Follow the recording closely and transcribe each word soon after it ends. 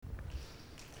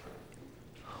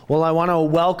Well, I want to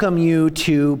welcome you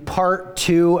to part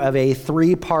 2 of a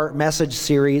 3-part message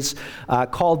series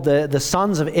called the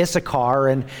Sons of Issachar.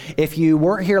 And if you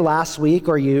weren't here last week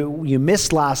or you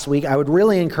missed last week, I would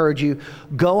really encourage you,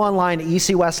 go online to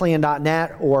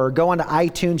ecwesleyan.net or go onto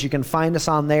iTunes. You can find us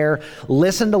on there.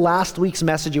 Listen to last week's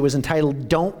message. It was entitled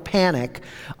Don't Panic,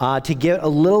 to get a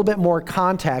little bit more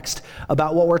context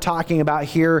about what we're talking about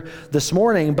here this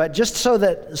morning. But just so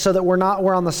that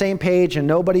we're on the same page and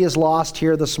nobody is lost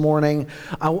here this morning.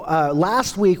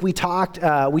 Last week we took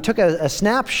a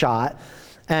snapshot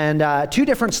and 2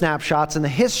 different snapshots in the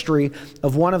history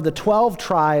of one of the 12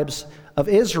 tribes of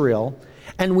Israel,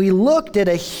 and we looked at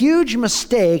a huge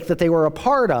mistake that they were a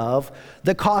part of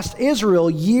that cost Israel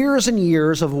years and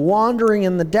years of wandering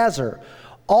in the desert,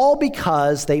 all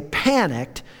because they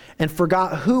panicked and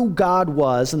forgot who God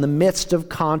was in the midst of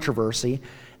controversy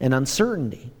and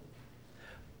uncertainty.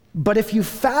 But if you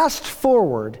fast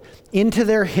forward into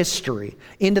their history,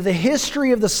 into the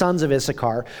history of the sons of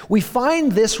Issachar, we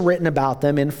find this written about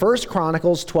them in 1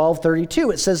 Chronicles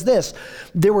 12:32. It says this: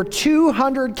 there were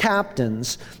 200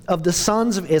 captains of the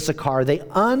sons of Issachar. They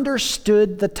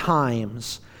understood the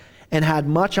times and had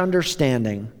much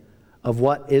understanding of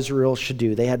what Israel should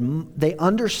do. They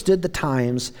understood the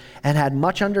times and had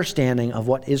much understanding of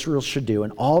what Israel should do,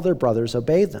 and all their brothers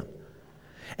obeyed them.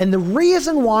 And the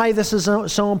reason why this is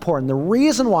so important, the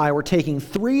reason why we're taking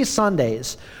 3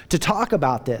 Sundays to talk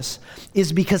about this,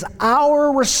 is because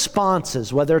our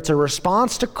responses, whether it's a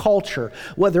response to culture,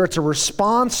 whether it's a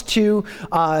response to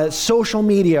social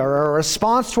media, or a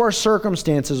response to our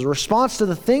circumstances, a response to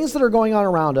the things that are going on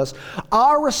around us,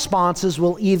 our responses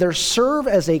will either serve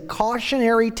as a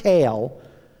cautionary tale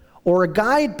or a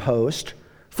guidepost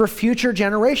for future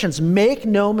generations. Make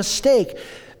no mistake,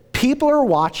 people are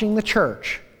watching the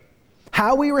church.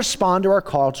 How we respond to our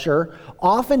culture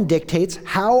often dictates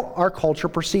how our culture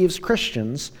perceives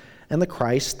Christians and the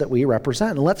Christ that we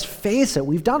represent. And let's face it,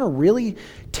 we've done a really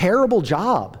terrible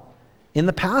job in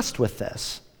the past with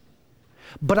this.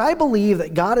 But I believe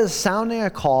that God is sounding a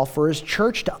call for His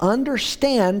church to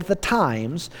understand the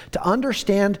times, to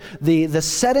understand the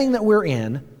setting that we're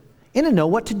in, and to know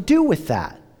what to do with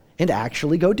that, and to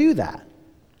actually go do that.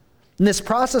 And this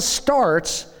process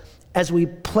starts as we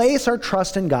place our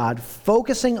trust in God,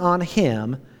 focusing on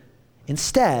Him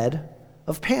instead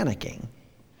of panicking.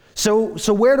 So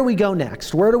where do we go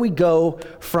next? Where do we go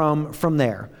from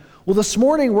there? Well, this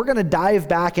morning we're going to dive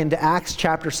back into Acts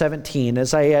chapter 17.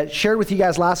 As I shared with you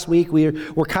guys last week, we're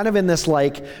kind of in this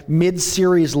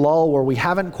mid-series lull where we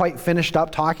haven't quite finished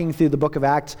up talking through the book of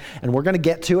Acts, and we're going to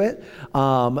get to it,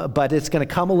 but it's going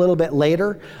to come a little bit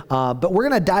later. But we're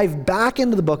going to dive back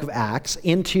into the book of Acts,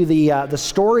 into the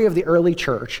story of the early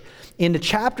church, into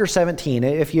chapter 17.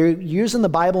 If you're using the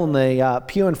Bible in the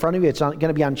pew in front of you, it's going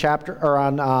to be on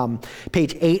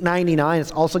page 899.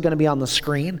 It's also going to be on the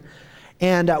screen.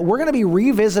 And we're going to be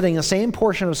revisiting the same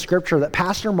portion of Scripture that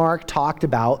Pastor Mark talked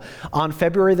about on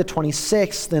February the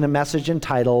 26th in a message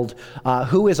entitled,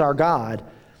 Who is Our God?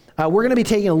 We're going to be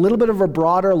taking a little bit of a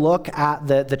broader look at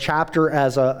the chapter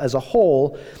as a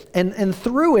whole, and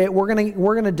through it, we're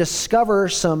going to discover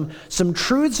some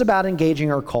truths about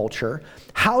engaging our culture,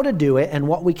 how to do it, and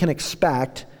what we can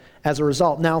expect as a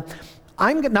result. Now,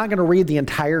 I'm not going to read the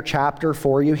entire chapter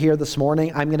for you here this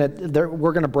morning.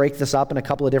 We're going to break this up in a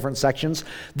couple of different sections.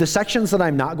 The sections that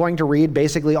I'm not going to read,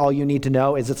 basically all you need to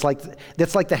know is it's like the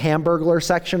Hamburglar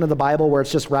section of the Bible where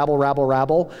it's just rabble, rabble,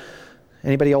 rabble.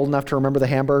 Anybody old enough to remember the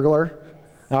Hamburglar?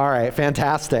 All right,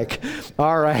 fantastic.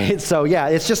 All right, so yeah,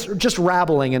 it's just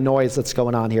rattling and noise that's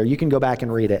going on here. You can go back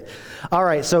and read it. All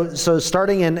right, so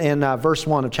starting in verse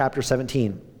 1 of chapter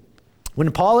 17.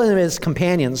 When Paul and his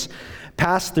companions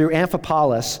passed through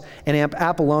Amphipolis and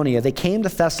Apollonia, they came to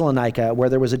Thessalonica, where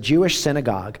there was a Jewish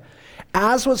synagogue.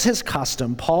 As was his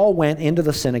custom, Paul went into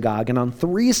the synagogue, and on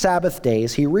 3 Sabbath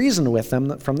days he reasoned with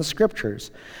them from the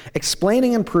Scriptures,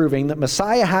 explaining and proving that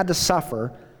Messiah had to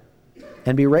suffer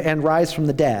and rise from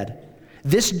the dead.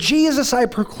 This Jesus I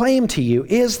proclaim to you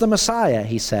is the Messiah,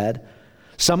 he said.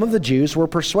 Some of the Jews were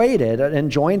persuaded and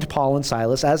joined Paul and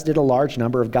Silas, as did a large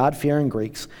number of God-fearing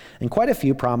Greeks and quite a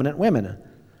few prominent women.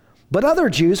 But other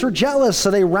Jews were jealous, so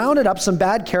they rounded up some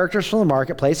bad characters from the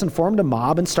marketplace and formed a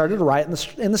mob and started a riot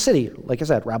in the city. Like I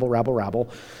said, rabble, rabble, rabble.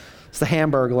 It's the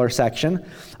Hamburglar section.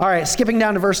 All right, skipping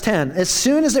down to verse 10. As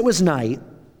soon as it was night,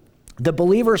 the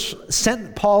believers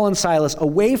sent Paul and Silas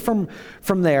away from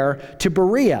there to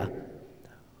Berea.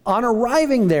 On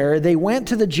arriving there, they went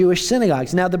to the Jewish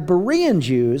synagogues. Now, the Berean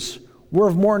Jews were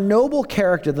of more noble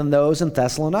character than those in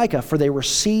Thessalonica, for they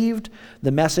received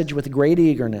the message with great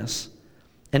eagerness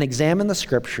and examined the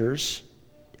Scriptures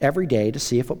every day to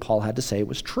see if what Paul had to say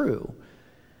was true.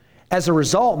 As a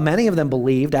result, many of them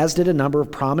believed, as did a number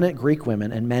of prominent Greek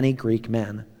women and many Greek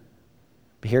men.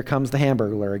 But here comes the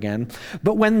Hamburglar again.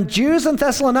 But when Jews in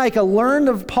Thessalonica learned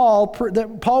of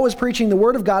that Paul was preaching the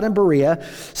word of God in Berea,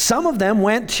 some of them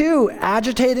went too,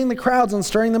 agitating the crowds and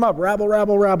stirring them up. Rabble,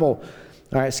 rabble, rabble.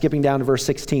 All right, skipping down to verse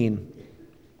 16.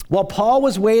 While Paul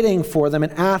was waiting for them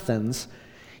in Athens,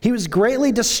 he was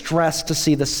greatly distressed to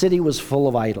see the city was full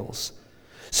of idols.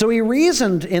 So he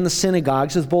reasoned in the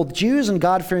synagogues with both Jews and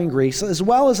God-fearing Greeks, as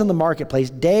well as in the marketplace,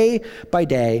 day by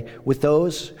day, with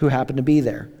those who happened to be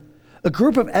there. A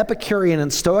group of Epicurean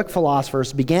and Stoic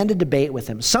philosophers began to debate with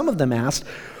him. Some of them asked,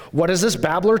 "What is this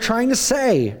babbler trying to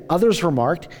say?" Others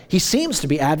remarked, "He seems to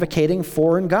be advocating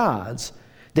foreign gods."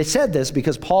 They said this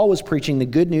because Paul was preaching the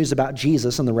good news about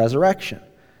Jesus and the resurrection.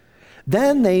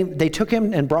 Then they took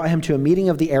him and brought him to a meeting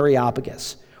of the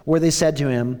Areopagus, where they said to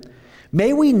him,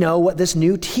 "May we know what this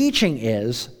new teaching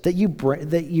is that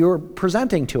you're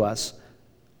presenting to us?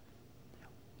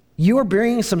 You are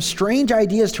bringing some strange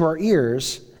ideas to our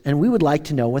ears, and we would like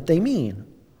to know what they mean."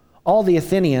 All the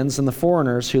Athenians and the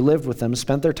foreigners who lived with them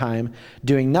spent their time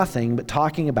doing nothing but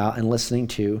talking about and listening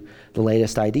to the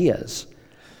latest ideas.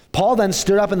 Paul then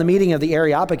stood up in the meeting of the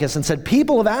Areopagus and said,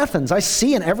 "People of Athens, I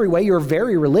see in every way you're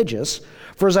very religious.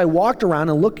 For as I walked around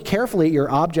and looked carefully at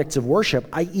your objects of worship,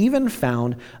 I even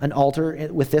found an altar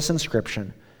with this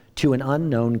inscription, 'To an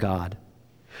unknown God.'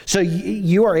 So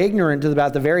you are ignorant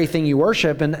about the very thing you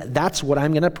worship, and that's what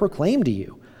I'm going to proclaim to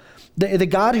you. The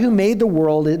God who made the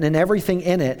world and everything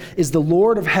in it is the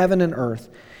Lord of heaven and earth,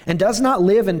 and does not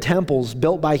live in temples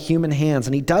built by human hands,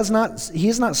 and he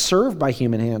is not served by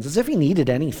human hands as if he needed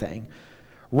anything.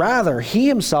 Rather, he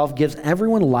himself gives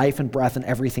everyone life and breath and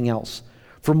everything else.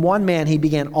 From one man he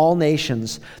began all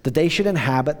nations, that they should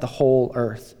inhabit the whole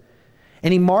earth.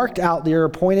 And he marked out their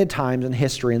appointed times in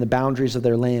history and the boundaries of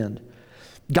their land.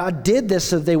 God did this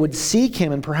so that they would seek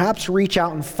him and perhaps reach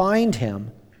out and find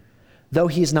him, though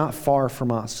he's not far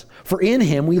from us. For in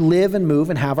him we live and move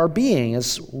and have our being,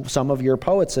 as some of your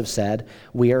poets have said,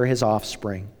 we are his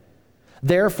offspring.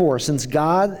 Therefore, since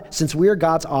we are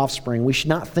God's offspring, we should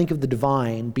not think of the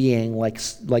divine being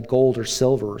like gold or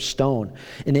silver or stone,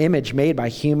 an image made by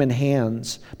human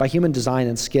hands, by human design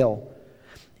and skill.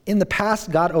 In the past,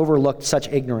 God overlooked such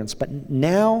ignorance, but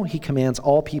now he commands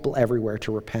all people everywhere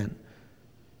to repent.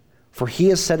 For he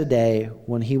has set a day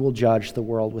when he will judge the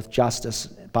world with justice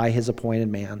by his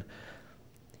appointed man.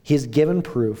 He has given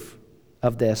proof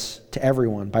of this to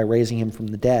everyone by raising him from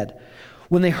the dead.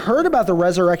 When they heard about the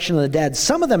resurrection of the dead,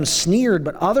 some of them sneered,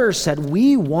 but others said,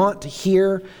 "We want to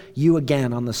hear you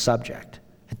again on the subject."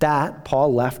 At that,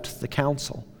 Paul left the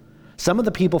council. Some of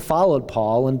the people followed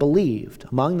Paul and believed.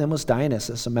 Among them was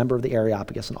Dionysius, a member of the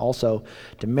Areopagus, and also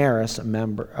Damaris,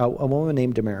 a woman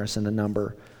named Damaris, and a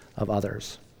number of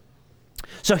others.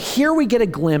 So here we get a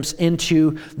glimpse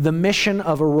into the mission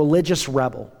of a religious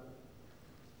rebel.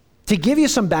 To give you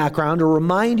some background, or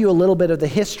remind you a little bit of the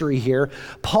history here,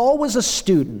 Paul was a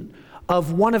student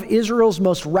of one of Israel's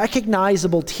most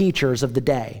recognizable teachers of the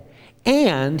day,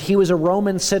 and he was a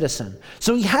Roman citizen.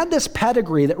 So he had this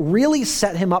pedigree that really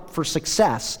set him up for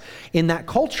success in that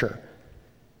culture.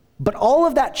 But all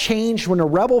of that changed when a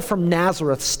rebel from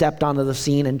Nazareth stepped onto the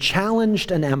scene and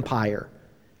challenged an empire.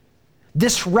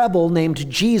 This rebel named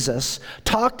Jesus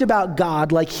talked about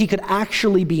God like he could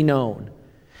actually be known.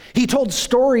 He told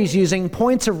stories using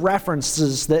points of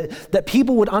references that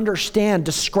people would understand,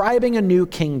 describing a new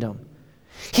kingdom.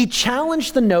 He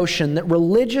challenged the notion that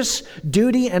religious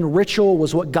duty and ritual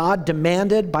was what God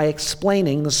demanded by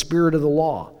explaining the spirit of the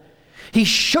law. He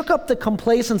shook up the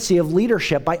complacency of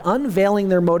leadership by unveiling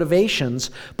their motivations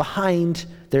behind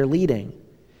their leading.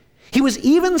 He was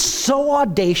even so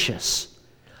audacious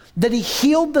that he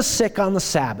healed the sick on the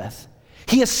Sabbath.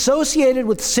 He associated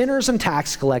with sinners and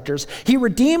tax collectors. He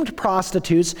redeemed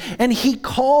prostitutes, and he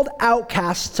called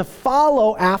outcasts to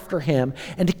follow after him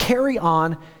and to carry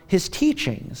on his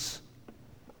teachings.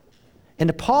 And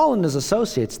to Paul and his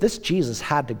associates, this Jesus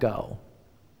had to go.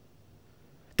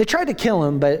 They tried to kill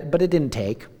him, but it didn't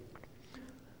take.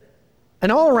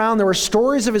 And all around there were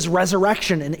stories of his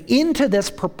resurrection, and into this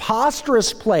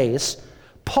preposterous place,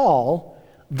 Paul,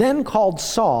 then called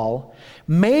Saul,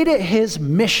 made it his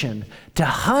mission to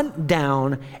hunt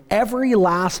down every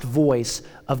last voice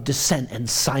of dissent and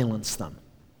silence them.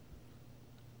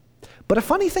 But a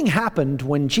funny thing happened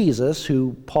when Jesus,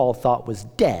 who Paul thought was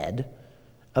dead,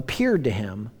 appeared to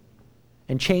him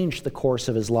and changed the course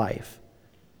of his life.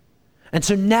 And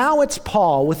so now it's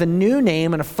Paul with a new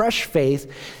name and a fresh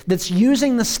faith that's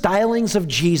using the stylings of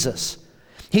Jesus.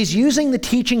 He's using the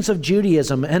teachings of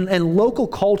Judaism and local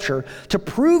culture to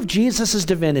prove Jesus'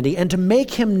 divinity and to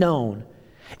make him known.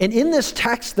 And in this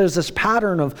text, there's this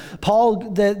pattern of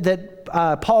Paul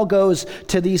Paul goes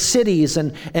to these cities,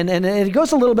 and it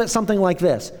goes a little bit something like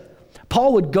this.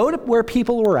 Paul would go to where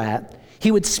people were at,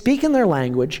 he would speak in their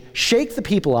language, shake the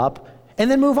people up,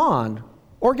 and then move on,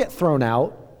 or get thrown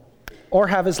out, or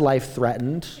have his life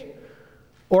threatened,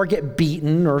 or get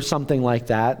beaten, or something like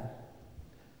that.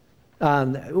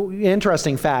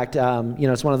 Interesting fact,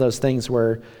 it's one of those things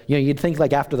where, you'd think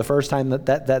like after the first time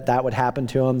that would happen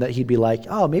to him, that he'd be like,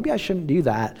 oh, maybe I shouldn't do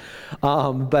that.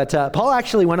 But Paul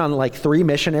actually went on like 3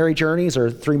 missionary journeys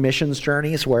or 3 missions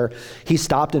journeys where he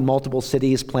stopped in multiple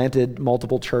cities, planted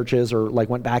multiple churches, or like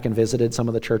went back and visited some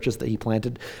of the churches that he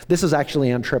planted. This is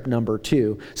actually on trip number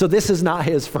 2. So this is not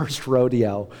his first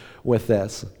rodeo with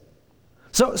this.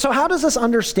 So how does this how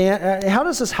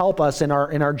does this help us in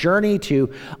our journey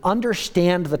to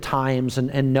understand the times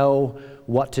and know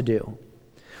what to do?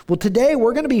 Well, today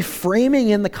we're going to be framing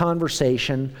in the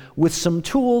conversation with some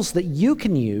tools that you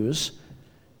can use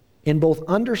in both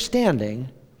understanding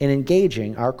and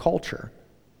engaging our culture.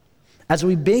 As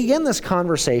we begin this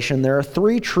conversation, there are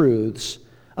 3 truths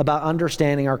about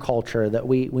understanding our culture that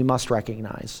we must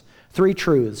recognize. 3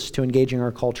 truths to engaging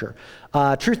our culture.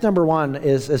 Truth number 1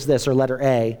 is this, or letter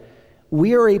A.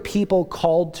 We are a people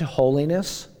called to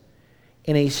holiness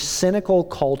in a cynical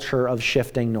culture of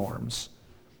shifting norms.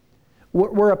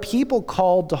 We're a people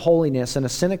called to holiness in a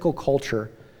cynical culture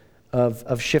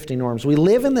of shifting norms. We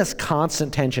live in this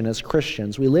constant tension as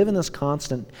Christians. We live in this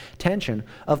constant tension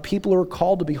of people who are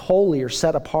called to be holy or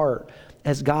set apart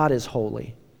as God is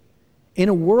holy. In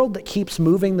a world that keeps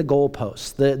moving the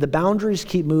goalposts, the boundaries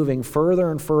keep moving further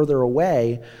and further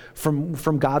away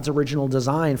from God's original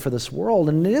design for this world.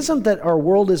 And it isn't that our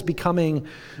world is becoming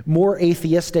more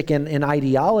atheistic in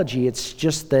ideology, it's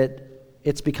just that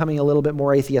it's becoming a little bit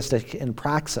more atheistic in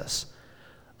praxis.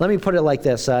 Let me put it like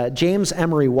this. James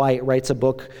Emery White writes a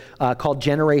book called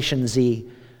Generation Z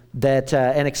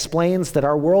and explains that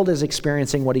our world is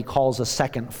experiencing what he calls a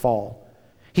second fall.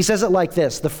 He says it like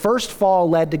this: the first fall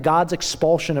led to God's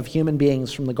expulsion of human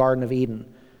beings from the Garden of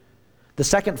Eden. The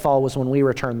second fall was when we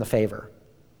returned the favor.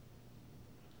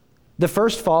 The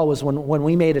first fall was when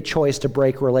we made a choice to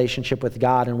break relationship with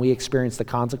God and we experienced the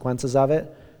consequences of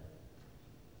it.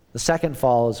 The second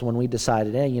fall is when we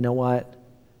decided, hey, you know what?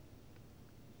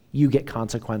 You get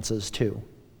consequences too.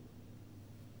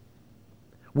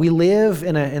 We live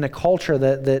in a culture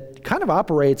that kind of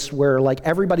operates where like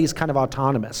everybody's kind of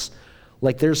autonomous.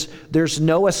 Like there's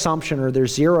no assumption, or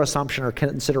there's zero assumption or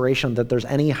consideration that there's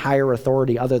any higher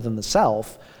authority other than the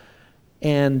self,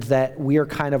 and that we are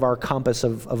kind of our compass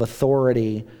of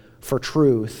authority for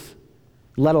truth,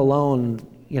 let alone,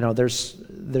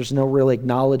 there's no real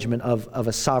acknowledgement of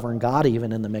a sovereign God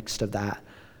even in the midst of that.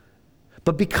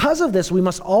 But because of this, we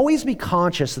must always be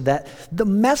conscious that the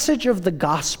message of the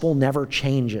gospel never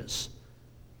changes,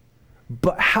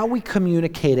 but how we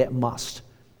communicate it must.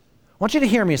 I want you to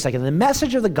hear me a second. The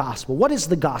message of the gospel. What is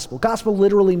the gospel? Gospel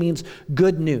literally means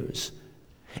good news.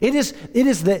 It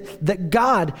is that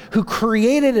God, who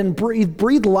created and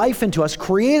breathed life into us,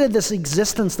 created this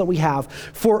existence that we have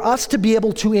for us to be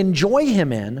able to enjoy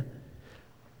him in.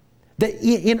 That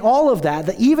in all of that,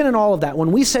 that even in all of that,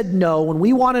 when we said no, when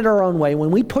we wanted our own way,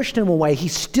 when we pushed him away, he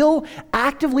still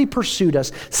actively pursued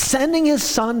us, sending his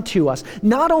son to us.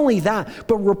 Not only that,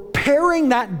 but repairing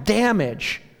that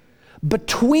damage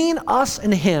between us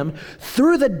and him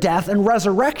through the death and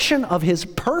resurrection of his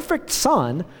perfect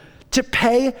son to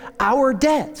pay our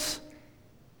debts.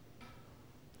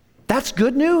 That's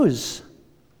good news.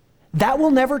 That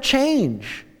will never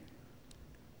change.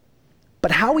 But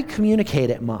how we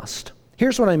communicate it must.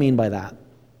 Here's what I mean by that.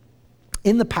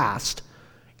 In the past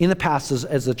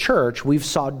as a church, we've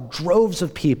saw droves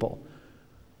of people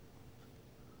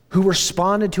who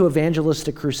responded to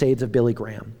evangelistic crusades of Billy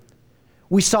Graham.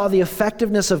 We saw the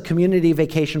effectiveness of community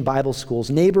vacation Bible schools,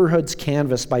 neighborhoods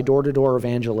canvassed by door-to-door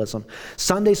evangelism,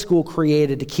 Sunday school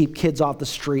created to keep kids off the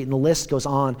street, and the list goes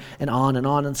on and on and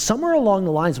on. And somewhere along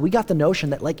the lines, we got the notion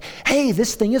that like, hey,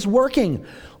 this thing is working.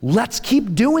 Let's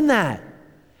keep doing that.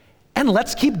 And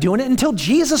let's keep doing it until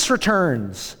Jesus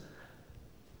returns.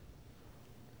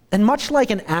 And much like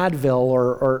an Advil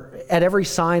or at every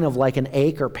sign of like an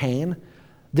ache or pain,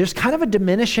 there's kind of a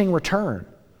diminishing return.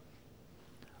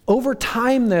 Over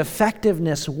time, the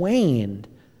effectiveness waned.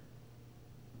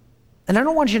 And I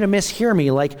don't want you to mishear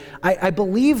me. Like, I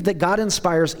believe that God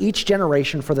inspires each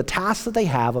generation for the task that they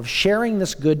have of sharing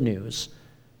this good news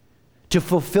to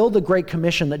fulfill the great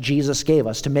commission that Jesus gave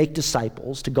us, to make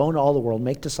disciples, to go into all the world,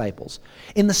 make disciples,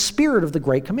 in the spirit of the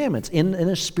great commandments, in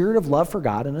a spirit of love for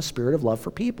God and a spirit of love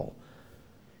for people.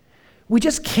 We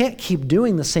just can't keep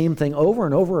doing the same thing over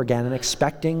and over again and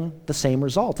expecting the same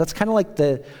results. That's kind of like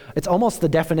it's almost the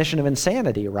definition of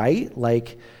insanity, right?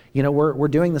 Like, we're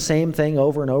doing the same thing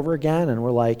over and over again, and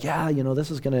we're like, yeah,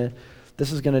 this is gonna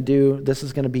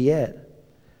be it.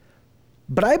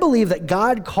 But I believe that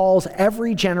God calls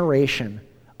every generation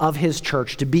of his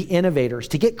church to be innovators,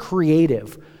 to get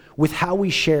creative with how we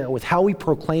share, with how we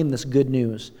proclaim this good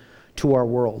news to our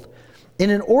world. And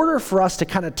in order for us to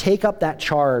kind of take up that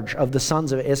charge of the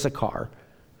sons of Issachar,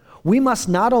 we must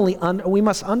not only we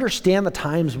must understand the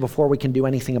times before we can do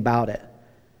anything about it.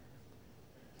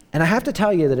 And I have to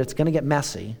tell you that it's going to get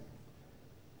messy,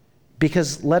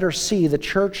 because letter C, the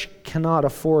church cannot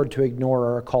afford to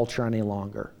ignore our culture any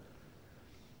longer.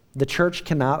 The church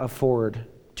cannot afford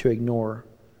to ignore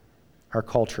our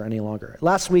culture any longer.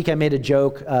 Last week I made a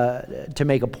joke to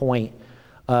make a point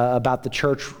about the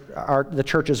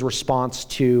church's response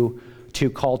to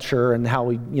culture and how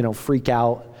we freak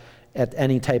out at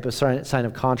any type of sign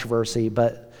of controversy.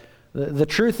 But the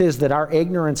truth is that our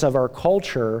ignorance of our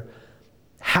culture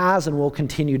has and will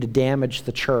continue to damage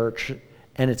the church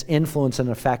and its influence and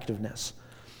effectiveness.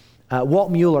 Walt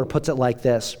Mueller puts it like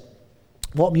this.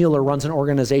 Walt Mueller runs an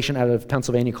organization out of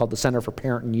Pennsylvania called the Center for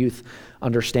Parent and Youth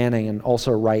Understanding, and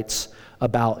also writes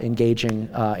about engaging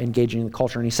the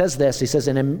culture. And he says this, he says,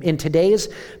 in today's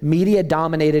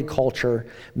media-dominated culture,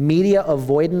 media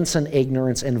avoidance and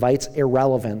ignorance invites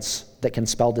irrelevance that can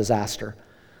spell disaster.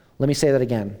 Let me say that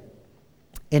again.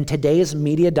 In today's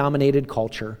media-dominated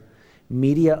culture,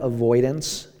 media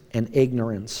avoidance and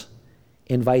ignorance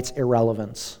invites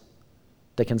irrelevance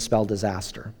that can spell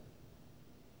disaster.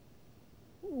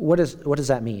 What does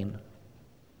that mean?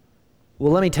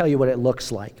 Well, let me tell you what it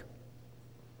looks like.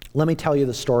 Let me tell you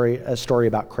a story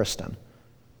about Kristen.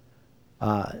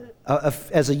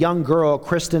 As a young girl,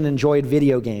 Kristen enjoyed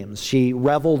video games. She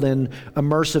reveled in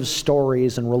immersive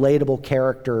stories and relatable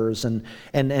characters, and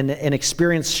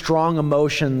experienced strong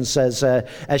emotions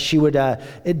as she would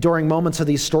during moments of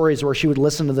these stories where she would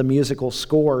listen to the musical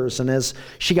scores. And as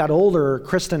she got older,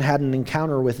 Kristen had an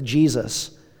encounter with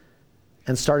Jesus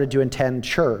and started to attend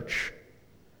church.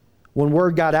 When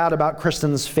word got out about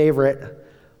Kristen's favorite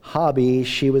hobby,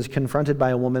 she was confronted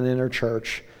by a woman in her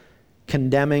church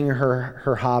condemning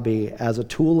her hobby as a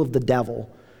tool of the devil,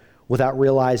 without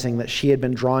realizing that she had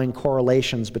been drawing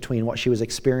correlations between what she was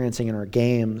experiencing in her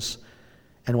games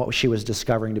and what she was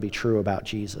discovering to be true about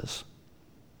Jesus.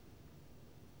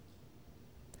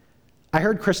 I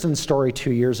heard Kristen's story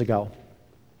 2 years ago,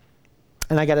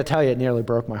 and I got to tell you, it nearly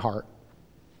broke my heart.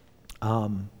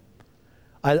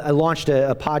 I launched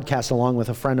a podcast along with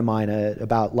a friend of mine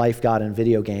about life, God, and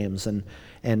video games,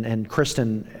 and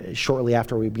Kristen, shortly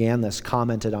after we began this,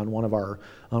 commented on one of our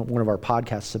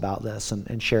podcasts about this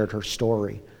and shared her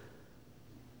story.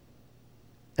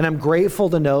 And I'm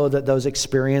grateful to know that those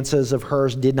experiences of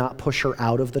hers did not push her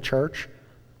out of the church,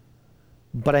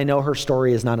 but I know her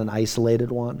story is not an isolated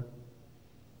one.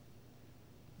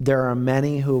 There are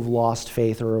many who have lost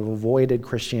faith or have avoided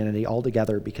Christianity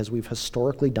altogether because we've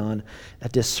historically done a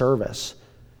disservice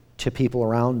to people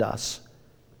around us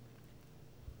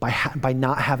by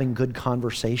not having good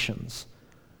conversations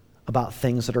about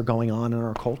things that are going on in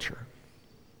our culture.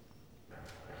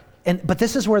 But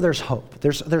this is where there's hope.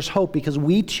 There's hope because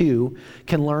we too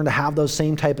can learn to have those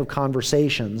same type of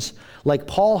conversations like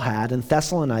Paul had in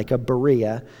Thessalonica,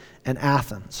 Berea, and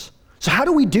Athens. So how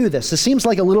do we do this? This seems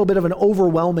like a little bit of an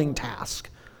overwhelming task.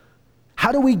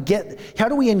 How do we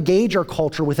engage our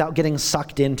culture without getting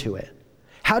sucked into it?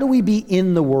 How do we be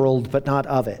in the world but not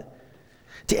of it?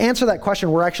 To answer that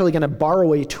question, we're actually going to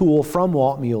borrow a tool from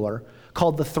Walt Mueller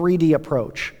called the 3D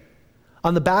approach.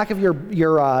 On the back of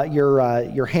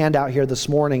your handout here this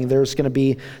morning, there's going to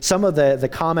be some of the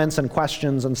comments and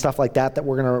questions and stuff like that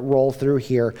we're going to roll through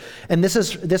here. And this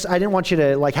I didn't want you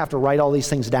to have to write all these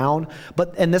things down,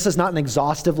 and this is not an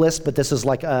exhaustive list, but this is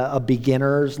like a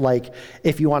beginner's,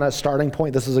 if you want a starting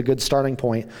point, this is a good starting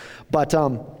point. But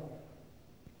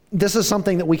this is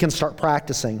something that we can start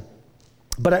practicing.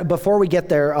 But before we get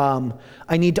there,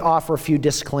 I need to offer a few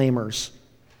disclaimers.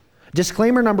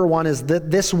 Disclaimer number one is that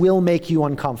this will make you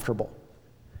uncomfortable.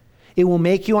 It will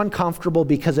make you uncomfortable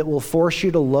because it will force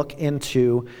you to look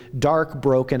into dark,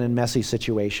 broken, and messy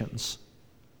situations.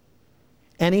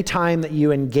 Anytime that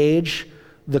you engage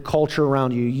the culture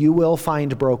around you, you will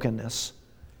find brokenness.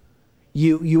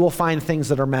 You will find things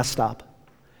that are messed up.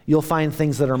 You'll find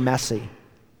things that are messy,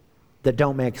 that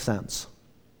don't make sense.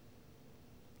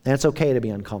 And it's okay to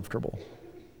be uncomfortable.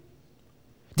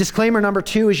 Disclaimer number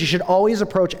 2 is you should always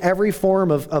approach every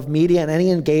form of media and any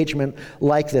engagement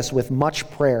like this with much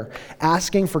prayer,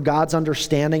 asking for God's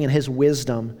understanding and his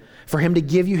wisdom, for him to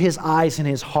give you his eyes and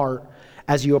his heart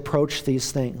as you approach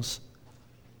these things.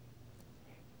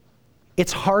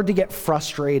 It's hard to get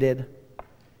frustrated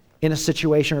in a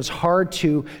situation. It's hard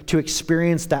to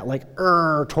experience that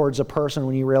towards a person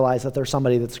when you realize that they're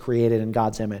somebody that's created in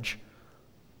God's image.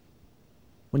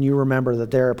 When you remember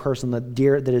that they're a person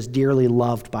that is dearly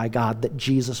loved by God, that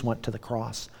Jesus went to the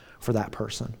cross for that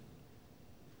person.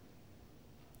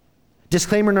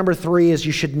 Disclaimer number 3 is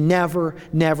you should never,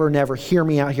 never, never, hear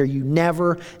me out here, you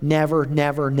never, never,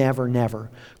 never, never,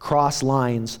 never cross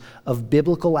lines of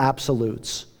biblical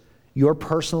absolutes, your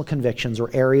personal convictions or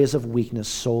areas of weakness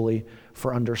solely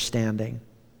for understanding.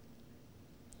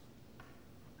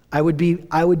 I would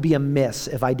be amiss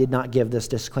if I did not give this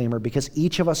disclaimer, because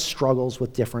each of us struggles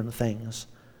with different things.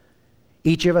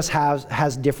 Each of us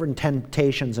has different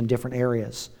temptations in different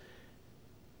areas.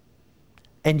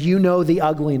 And you know the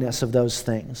ugliness of those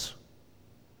things.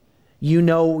 You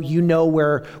know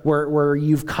where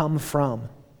you've come from.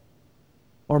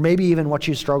 Or maybe even what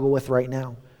you struggle with right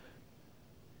now.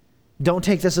 Don't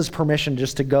take this as permission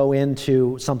just to go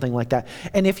into something like that.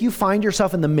 And if you find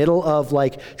yourself in the middle of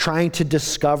trying to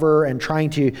discover and trying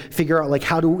to figure out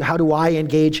how do I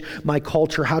engage my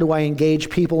culture? How do I engage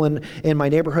people in my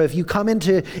neighborhood? If you come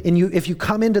into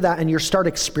that and you start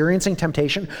experiencing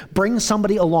temptation, bring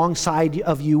somebody alongside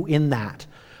of you in that.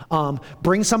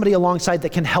 Bring somebody alongside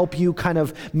that can help you kind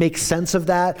of make sense of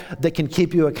that can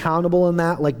keep you accountable in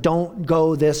that. Don't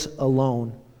go this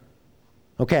alone.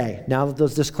 Okay, now that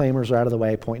those disclaimers are out of the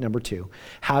way, point number 2,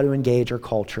 how to engage our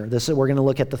culture. We're going to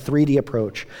look at the 3D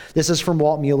approach. This is from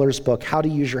Walt Mueller's book, How to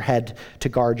Use Your Head to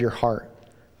Guard Your Heart.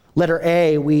 Letter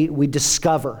A, we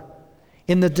discover.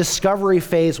 In the discovery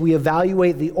phase, we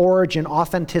evaluate the origin,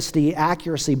 authenticity,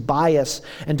 accuracy, bias,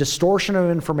 and distortion of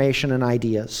information and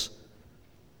ideas.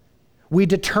 We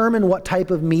determine what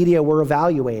type of media we're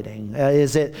evaluating.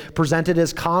 Is it presented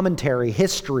as commentary,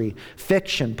 history,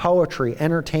 fiction, poetry,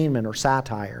 entertainment, or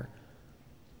satire?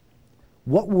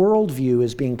 What worldview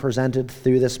is being presented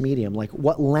through this medium?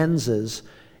 What lenses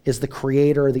is the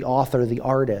creator, the author, the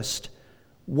artist?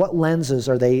 What lenses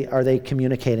are they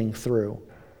communicating through?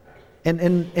 And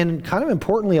kind of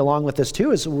importantly along with this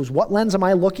too is what lens am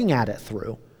I looking at it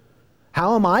through?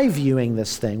 How am I viewing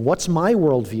this thing? What's my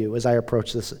worldview as I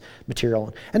approach this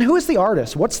material? And who is the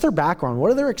artist? What's their background? What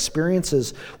are their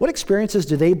experiences? What experiences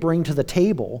do they bring to the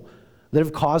table that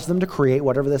have caused them to create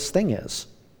whatever this thing is?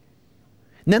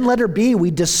 And then letter B,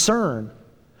 we discern.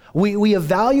 We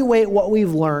evaluate what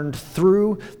we've learned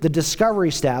through the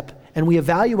discovery step, and we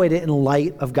evaluate it in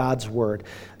light of God's word.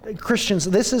 Christians,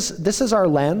 this is our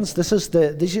lens.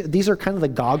 These are kind of the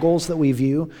goggles that we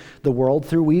view the world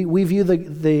through. We view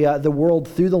the world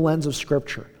through the lens of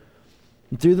Scripture,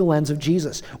 through the lens of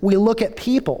Jesus. We look at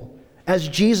people as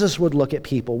Jesus would look at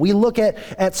people. We look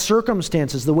at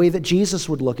circumstances the way that Jesus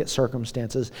would look at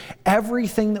circumstances.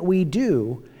 Everything that we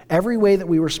do, every way that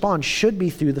we respond should be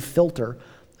through the filter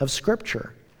of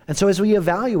Scripture. And so as we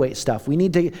evaluate stuff, we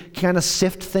need to kind of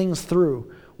sift things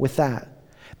through with that.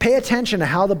 Pay attention to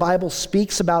how the Bible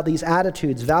speaks about these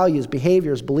attitudes, values,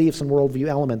 behaviors, beliefs, and worldview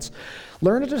elements.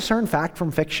 Learn to discern fact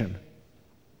from fiction.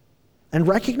 And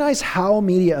recognize how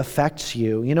media affects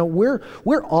you. You know,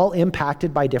 we're all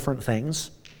impacted by different things.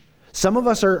 Some of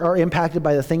us are impacted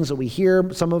by the things that we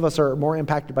hear. Some of us are more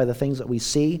impacted by the things that we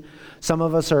see. Some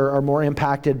of us are more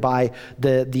impacted by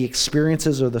the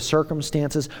experiences or the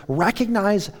circumstances.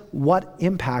 Recognize what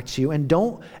impacts you, and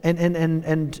don't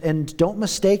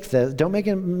mistake this. Don't make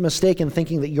a mistake in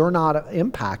thinking that you're not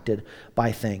impacted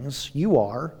by things. You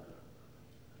are.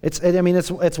 It's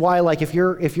why if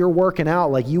you're working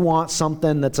out, you want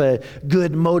something that's a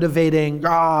good motivating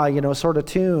sort of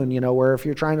tune, where if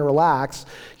you're trying to relax,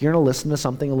 you're going to listen to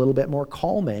something a little bit more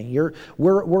calming.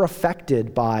 We're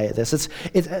affected by this.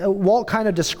 Walt kind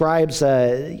of describes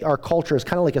our culture as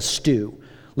kind of like a stew.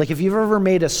 If you've ever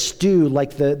made a stew,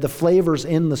 the flavors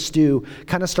in the stew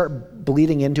kind of start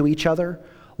bleeding into each other.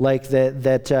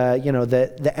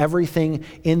 That everything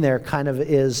in there kind of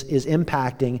is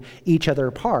impacting each other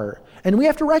apart. And we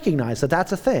have to recognize that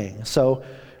that's a thing. So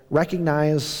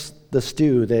recognize the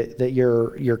stew that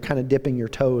you're kind of dipping your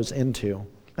toes into.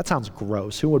 That sounds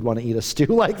gross. Who would want to eat a stew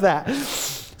like that?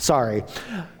 Sorry.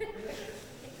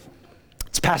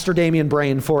 It's Pastor Damien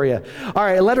Brain for you. All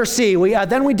right, letter C.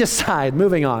 Then we decide,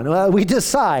 moving on. We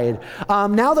decide,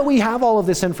 now that we have all of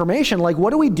this information, like,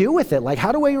 what do we do with it? Like,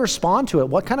 how do we respond to it?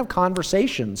 What kind of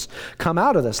conversations come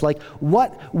out of this? Like,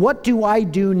 what do I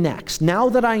do next? Now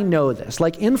that I know this,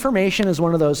 like, information is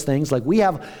one of those things. Like, we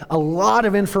have a lot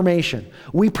of information.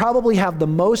 We probably have the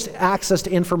most access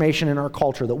to information in our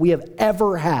culture that we have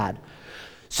ever had.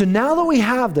 So now that we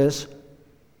have this,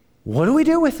 what do we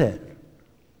do with it?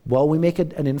 Well, we make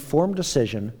an informed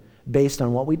decision based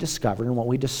on what we discovered and what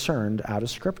we discerned out of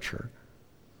Scripture.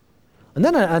 And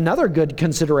then another good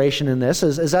consideration in this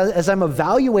is as I'm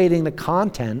evaluating the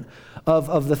content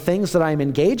of the things that I'm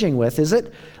engaging with, is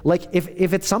it, like,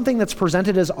 if it's something that's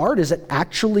presented as art, is it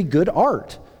actually good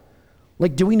art?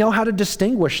 Like, do we know how to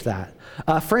distinguish that?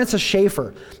 Francis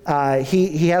Schaeffer,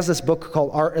 he has this book called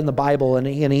Art in the Bible, and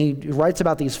he writes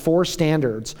about these 4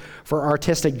 standards for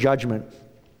artistic judgment.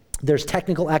 There's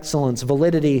technical excellence,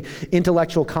 validity,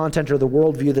 intellectual content or the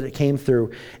worldview that it came through,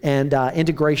 and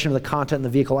integration of the content in the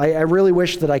vehicle. I really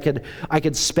wish that I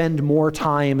could spend more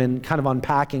time in kind of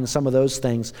unpacking some of those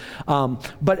things.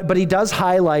 But he does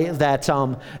highlight that,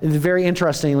 very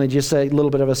interestingly, just a little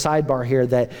bit of a sidebar here,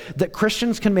 that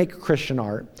Christians can make Christian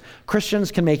art,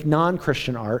 Christians can make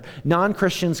non-Christian art,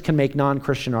 non-Christians can make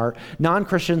non-Christian art,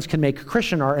 non-Christians can make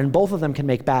Christian art, and both of them can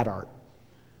make bad art.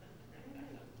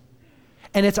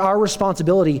 And it's our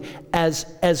responsibility as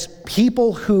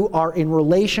people who are in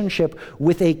relationship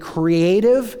with a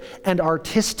creative and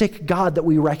artistic God that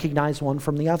we recognize one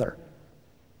from the other.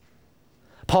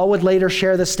 Paul would later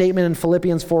share this statement in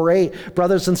Philippians 4:8,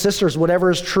 brothers and sisters,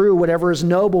 whatever is true, whatever is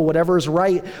noble, whatever is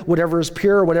right, whatever is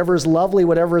pure, whatever is lovely,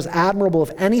 whatever is admirable,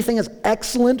 if anything is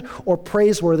excellent or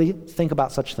praiseworthy, think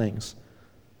about such things.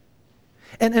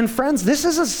 And friends, this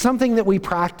isn't something that we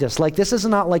practice. Like, this is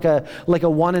not like a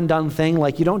one and done thing.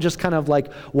 Like, you don't just kind of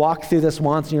like walk through this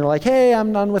once and you're like, hey,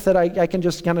 I'm done with it. I can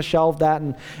just kind of shelve that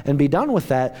and be done with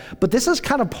that. But this is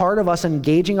kind of part of us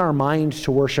engaging our mind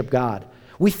to worship God.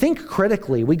 We think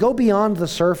critically. We go beyond the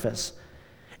surface.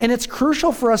 And it's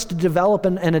crucial for us to develop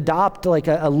and adopt like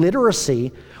a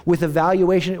literacy with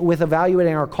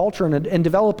evaluating our culture and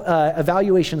develop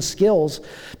evaluation skills,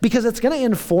 because it's going to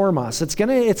inform us. It's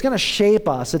going to shape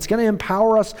us. It's going to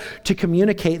empower us to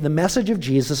communicate the message of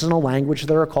Jesus in a language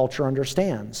that our culture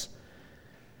understands.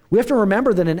 We have to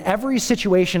remember that in every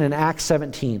situation in Acts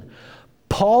 17,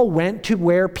 Paul went to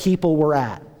where people were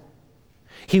at.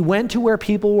 He went to where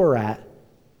people were at.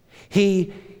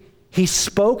 He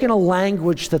spoke in a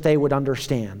language that they would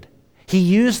understand. He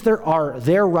used their art,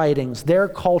 their writings, their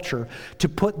culture to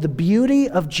put the beauty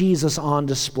of Jesus on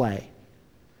display,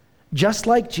 just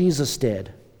like Jesus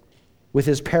did with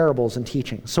his parables and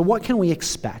teaching. So what can we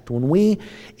expect when we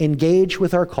engage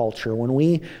with our culture, when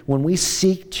we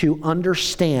seek to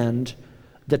understand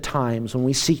the times, when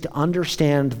we seek to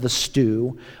understand the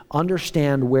stew,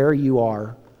 understand where you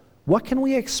are? What can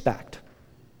we expect?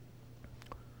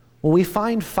 Well, we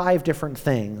find 5 different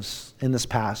things in this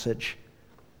passage.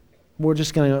 We're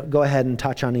just going to go ahead and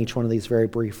touch on each one of these very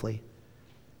briefly.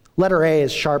 Letter A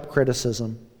is sharp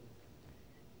criticism.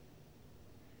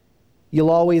 You'll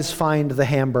always find the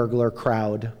Hamburglar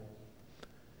crowd.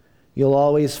 You'll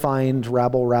always find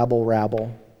rabble, rabble,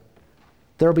 rabble.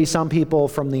 There'll be some people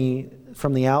from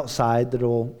the outside that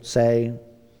will say,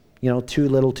 too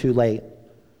little, too late.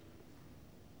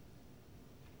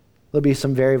 There'll be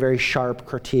some very, very sharp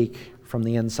critique from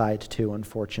the inside too,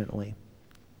 unfortunately.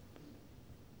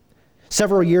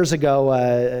 Several years ago,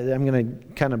 I'm going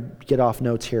to kind of get off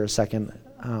notes here a second.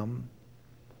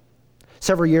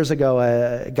 Several years ago,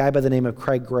 a guy by the name of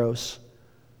Craig Gross,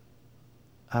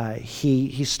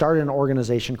 he started an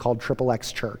organization called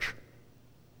XXX Church.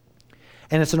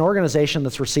 And it's an organization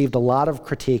that's received a lot of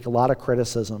critique, a lot of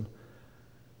criticism.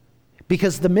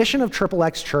 Because the mission of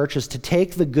XXX Church is to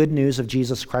take the good news of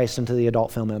Jesus Christ into the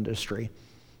adult film industry.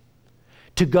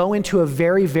 To go into a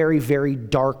very, very, very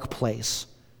dark place.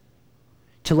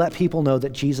 To let people know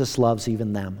that Jesus loves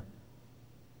even them.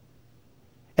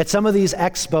 At some of these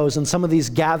expos and some of these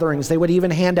gatherings, they would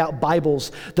even hand out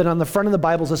Bibles that on the front of the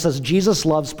Bibles it says, Jesus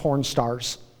loves porn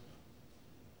stars.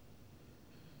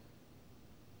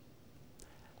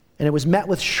 And it was met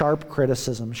with sharp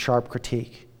criticism, sharp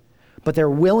critique. But they're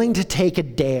willing to take a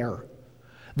dare.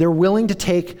 They're willing to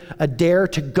take a dare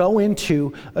to go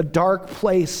into a dark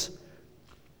place,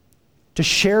 to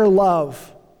share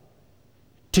love,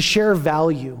 to share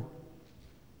value.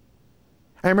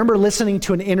 I remember listening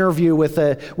to an interview with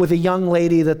a young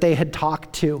lady that they had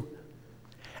talked to.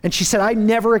 And she said, I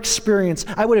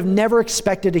would have never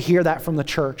expected to hear that from the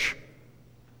church.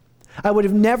 I would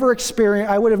have never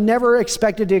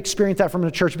expected to experience that from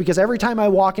the church, because every time I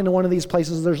walk into one of these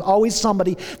places, there's always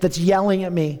somebody that's yelling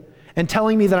at me and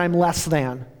telling me that I'm less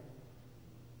than.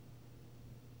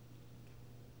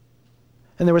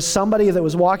 And there was somebody that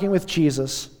was walking with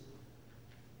Jesus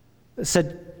that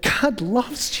said, God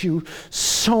loves you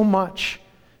so much,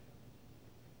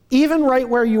 even right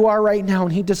where you are right now,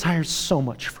 and he desires so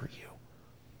much for you.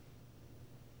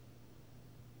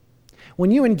 When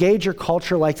you engage your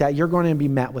culture like that, you're going to be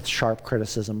met with sharp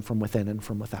criticism from within and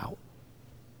from without.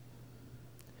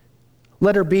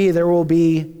 Letter B, there will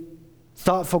be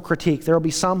thoughtful critique. There will be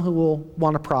some who will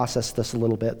want to process this a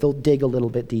little bit. They'll dig a little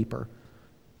bit deeper.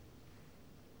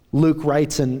 Luke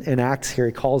writes in Acts here,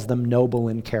 he calls them noble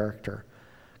in character,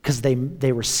 because they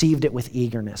received it with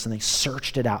eagerness and they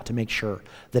searched it out to make sure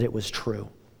that it was true.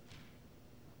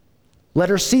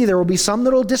 Letter C, there will be some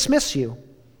that will dismiss you.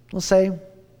 They'll say,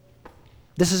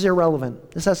 this is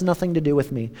irrelevant. This has nothing to do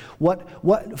with me.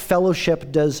 What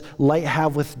fellowship does light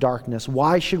have with darkness?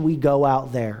 Why should we go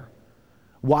out there?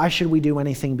 Why should we do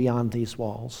anything beyond these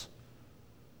walls?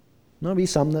 There'll be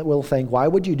some that will think, why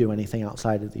would you do anything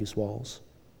outside of these walls?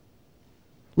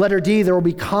 Letter D, there will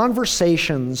be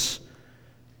conversations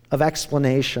of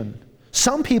explanation.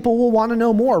 Some people will want to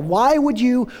know more. Why would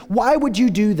you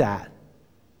do that?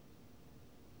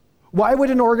 Why would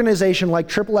an organization like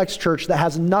XXX Church that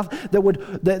has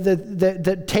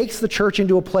that takes the church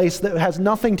into a place that has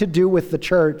nothing to do with the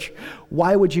church,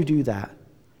 why would you do that?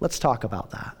 Let's talk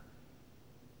about that.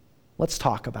 Let's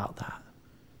talk about that.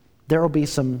 There will be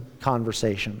some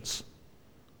conversations.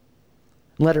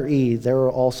 Letter E, there will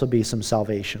also be some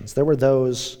salvations. There were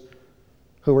those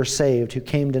who were saved, who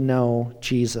came to know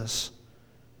Jesus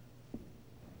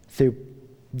through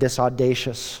this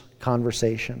audacious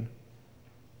conversation.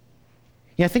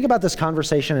 You know, think about this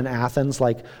conversation in Athens.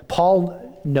 Like,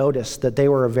 Paul noticed that they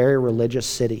were a very religious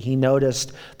city. He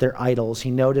noticed their idols.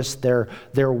 He noticed their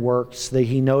works.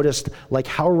 He noticed like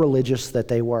how religious that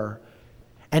they were.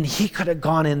 And he could have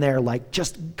gone in there like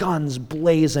just guns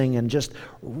blazing and just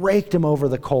raked him over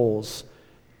the coals,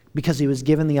 because he was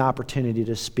given the opportunity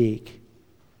to speak.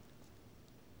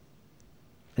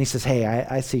 And he says, hey,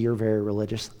 I see you're very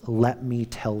religious. Let me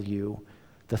tell you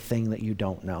the thing that you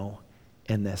don't know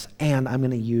in this. And I'm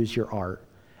going to use your art.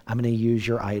 I'm going to use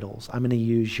your idols. I'm going to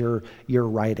use your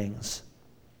writings.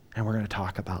 And we're going to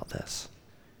talk about this.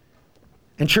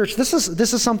 And church, this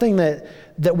is something that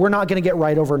we're not going to get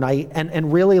right overnight.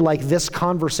 And really, like, this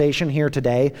conversation here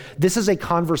today, this is a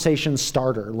conversation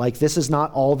starter. Like, this is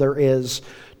not all there is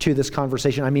to this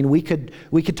conversation. I mean, we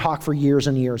could talk for years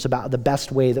and years about the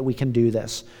best way that we can do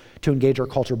this to engage our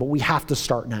culture, but we have to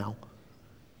start now.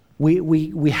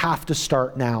 We have to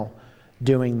start now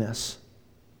doing this.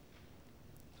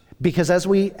 Because as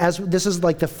this is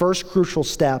like the first crucial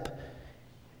step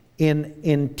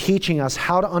in teaching us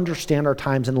how to understand our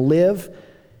times and live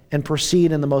and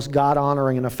proceed in the most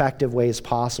God-honoring and effective ways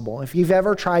possible. If you've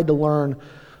ever tried to learn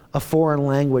a foreign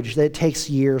language, it takes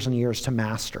years and years to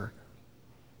master.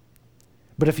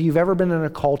 But if you've ever been in a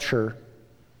culture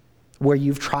where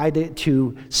you've tried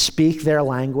to speak their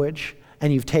language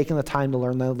and you've taken the time to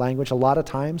learn the language, a lot of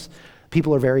times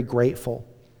people are very grateful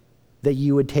that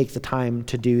you would take the time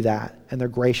to do that, and they're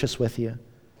gracious with you.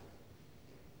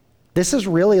 This is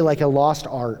really like a lost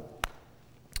art.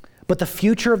 But the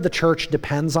future of the church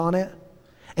depends on it,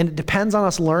 and it depends on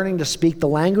us learning to speak the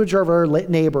language of our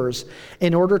neighbors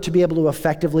in order to be able to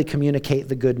effectively communicate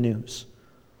the good news.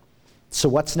 So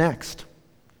what's next?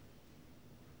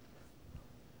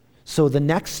 So the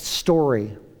next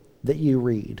story that you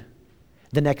read,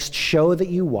 the next show that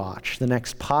you watch, the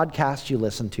next podcast you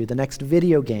listen to, the next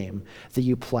video game that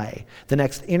you play, the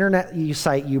next internet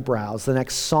site you browse, the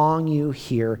next song you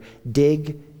hear,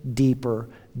 dig deeper,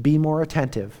 be more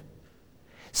attentive.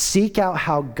 Seek out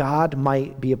how God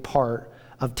might be a part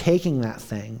of taking that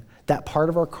thing, that part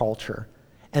of our culture,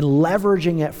 and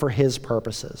leveraging it for his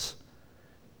purposes.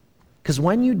 Because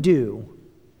when you do,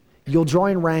 you'll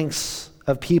join ranks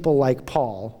of people like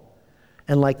Paul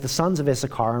and like the sons of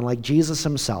Issachar and like Jesus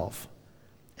himself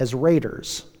as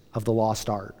raiders of the lost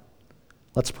art.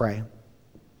 Let's pray.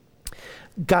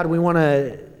 God, we want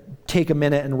to take a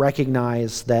minute and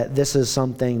recognize that this is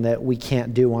something that we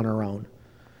can't do on our own,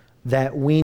 that we